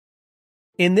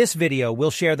In this video, we'll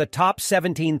share the top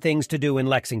 17 things to do in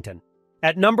Lexington.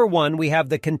 At number 1, we have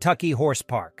the Kentucky Horse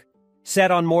Park.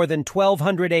 Set on more than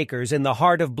 1,200 acres in the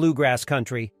heart of bluegrass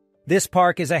country, this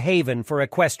park is a haven for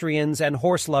equestrians and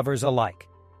horse lovers alike.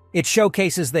 It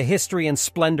showcases the history and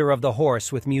splendor of the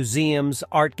horse with museums,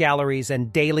 art galleries,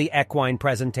 and daily equine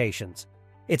presentations.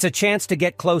 It's a chance to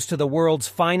get close to the world's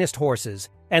finest horses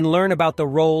and learn about the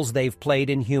roles they've played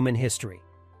in human history.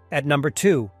 At number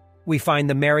 2, we find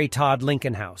the Mary Todd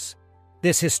Lincoln House.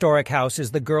 This historic house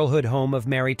is the girlhood home of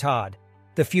Mary Todd,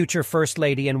 the future First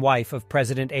Lady and wife of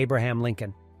President Abraham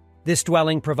Lincoln. This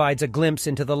dwelling provides a glimpse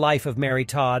into the life of Mary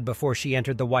Todd before she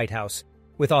entered the White House,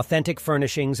 with authentic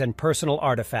furnishings and personal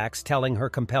artifacts telling her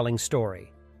compelling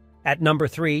story. At number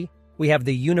 3, we have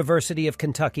the University of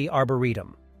Kentucky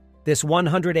Arboretum. This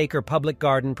 100-acre public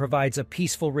garden provides a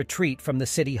peaceful retreat from the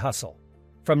city hustle.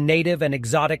 From native and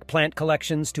exotic plant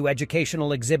collections to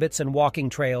educational exhibits and walking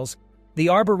trails, the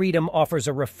Arboretum offers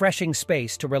a refreshing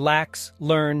space to relax,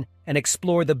 learn, and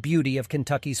explore the beauty of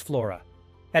Kentucky's flora.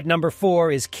 At number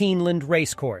 4 is Keeneland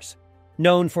Racecourse.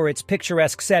 Known for its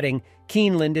picturesque setting,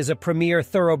 Keeneland is a premier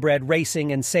thoroughbred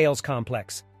racing and sales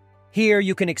complex. Here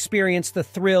you can experience the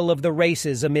thrill of the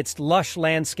races amidst lush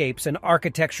landscapes and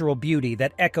architectural beauty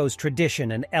that echoes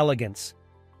tradition and elegance.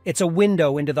 It's a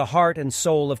window into the heart and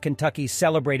soul of Kentucky's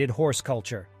celebrated horse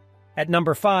culture. At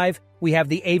number 5, we have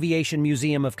the Aviation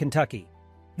Museum of Kentucky.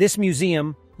 This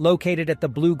museum, located at the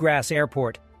Bluegrass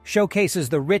Airport, showcases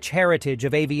the rich heritage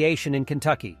of aviation in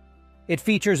Kentucky. It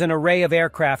features an array of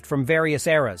aircraft from various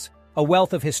eras, a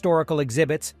wealth of historical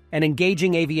exhibits, and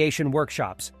engaging aviation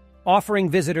workshops, offering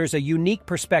visitors a unique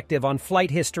perspective on flight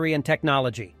history and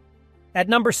technology. At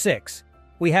number 6,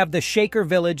 we have the Shaker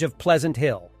Village of Pleasant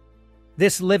Hill.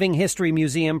 This living history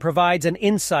museum provides an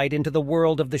insight into the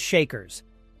world of the Shakers,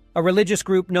 a religious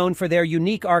group known for their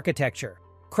unique architecture,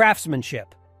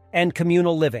 craftsmanship, and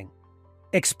communal living.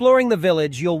 Exploring the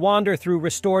village, you'll wander through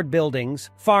restored buildings,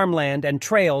 farmland, and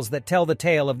trails that tell the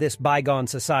tale of this bygone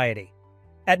society.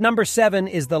 At number 7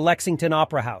 is the Lexington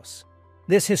Opera House.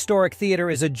 This historic theater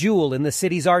is a jewel in the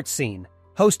city's art scene,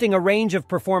 hosting a range of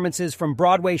performances from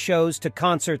Broadway shows to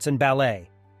concerts and ballet.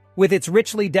 With its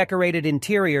richly decorated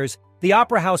interiors, the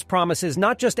Opera House promises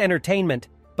not just entertainment,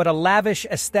 but a lavish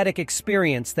aesthetic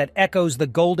experience that echoes the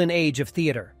golden age of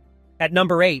theater. At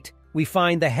number 8, we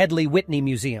find the Hedley Whitney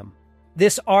Museum.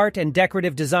 This art and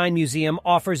decorative design museum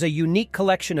offers a unique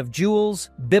collection of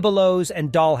jewels, bibelots,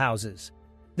 and dollhouses.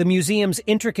 The museum's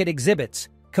intricate exhibits,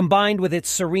 combined with its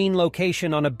serene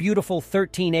location on a beautiful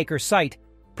 13-acre site,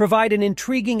 provide an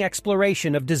intriguing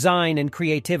exploration of design and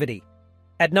creativity.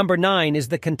 At number 9 is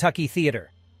the Kentucky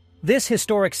Theater. This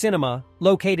historic cinema,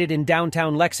 located in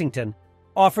downtown Lexington,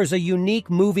 offers a unique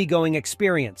movie-going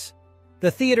experience. The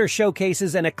theater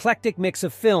showcases an eclectic mix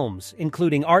of films,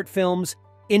 including art films,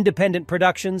 independent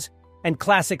productions, and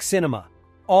classic cinema,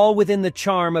 all within the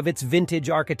charm of its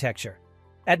vintage architecture.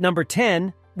 At number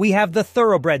 10, we have the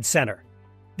Thoroughbred Center.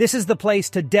 This is the place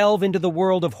to delve into the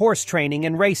world of horse training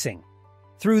and racing.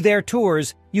 Through their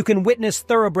tours, you can witness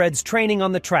thoroughbreds training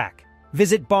on the track,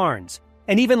 visit barns,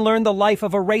 and even learn the life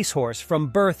of a racehorse from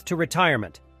birth to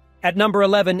retirement. At number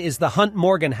 11 is the Hunt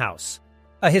Morgan House,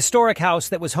 a historic house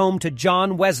that was home to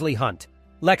John Wesley Hunt,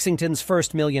 Lexington's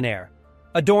first millionaire.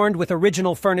 Adorned with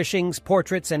original furnishings,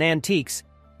 portraits, and antiques,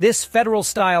 this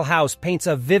Federal-style house paints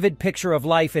a vivid picture of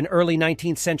life in early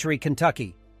 19th century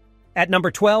Kentucky. At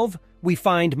number 12, we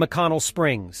find McConnell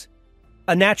Springs.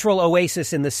 A natural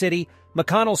oasis in the city,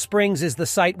 McConnell Springs is the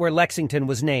site where Lexington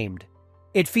was named.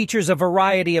 It features a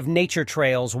variety of nature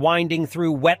trails winding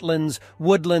through wetlands,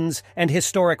 woodlands, and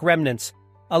historic remnants,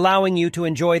 allowing you to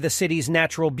enjoy the city's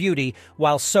natural beauty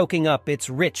while soaking up its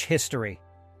rich history.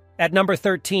 At number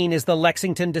 13 is the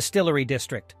Lexington Distillery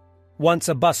District. Once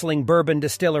a bustling bourbon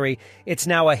distillery, it's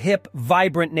now a hip,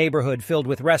 vibrant neighborhood filled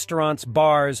with restaurants,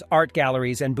 bars, art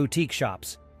galleries, and boutique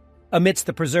shops. Amidst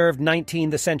the preserved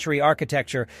 19th century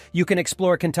architecture, you can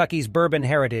explore Kentucky's bourbon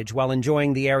heritage while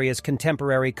enjoying the area's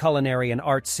contemporary culinary and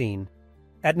art scene.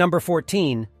 At number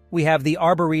 14, we have the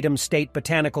Arboretum State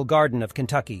Botanical Garden of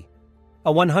Kentucky.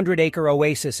 A 100-acre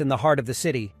oasis in the heart of the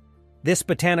city, this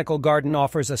botanical garden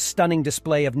offers a stunning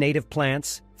display of native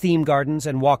plants, theme gardens,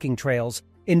 and walking trails,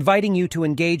 inviting you to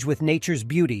engage with nature's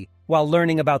beauty while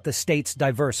learning about the state's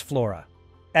diverse flora.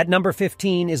 At number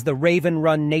 15 is the Raven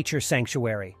Run Nature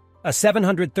Sanctuary, a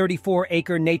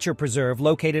 734-acre nature preserve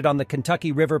located on the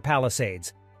Kentucky River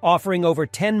Palisades, offering over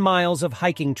 10 miles of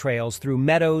hiking trails through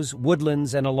meadows,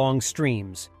 woodlands, and along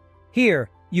streams. Here,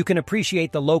 you can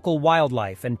appreciate the local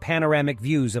wildlife and panoramic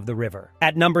views of the river.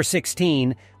 At number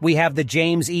 16, we have the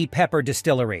James E. Pepper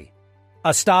Distillery.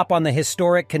 A stop on the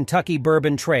historic Kentucky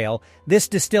Bourbon Trail, this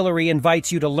distillery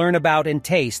invites you to learn about and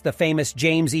taste the famous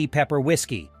James E. Pepper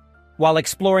whiskey, while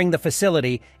exploring the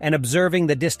facility and observing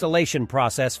the distillation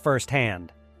process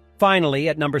firsthand. Finally,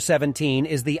 at number 17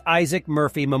 is the Isaac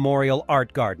Murphy Memorial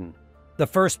Art Garden, the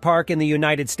first park in the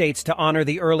United States to honor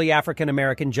the early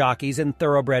African-American jockeys in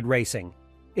thoroughbred racing.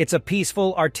 It's a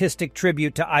peaceful, artistic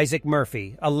tribute to Isaac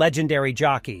Murphy, a legendary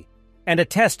jockey, and a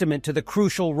testament to the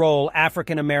crucial role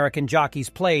African-American jockeys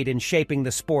played in shaping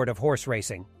the sport of horse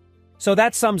racing. So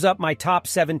that sums up my top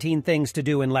 17 things to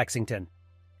do in Lexington.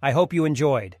 I hope you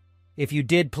enjoyed. If you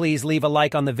did, please leave a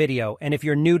like on the video, and if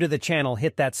you're new to the channel,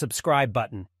 hit that subscribe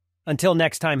button. Until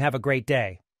next time, have a great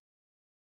day.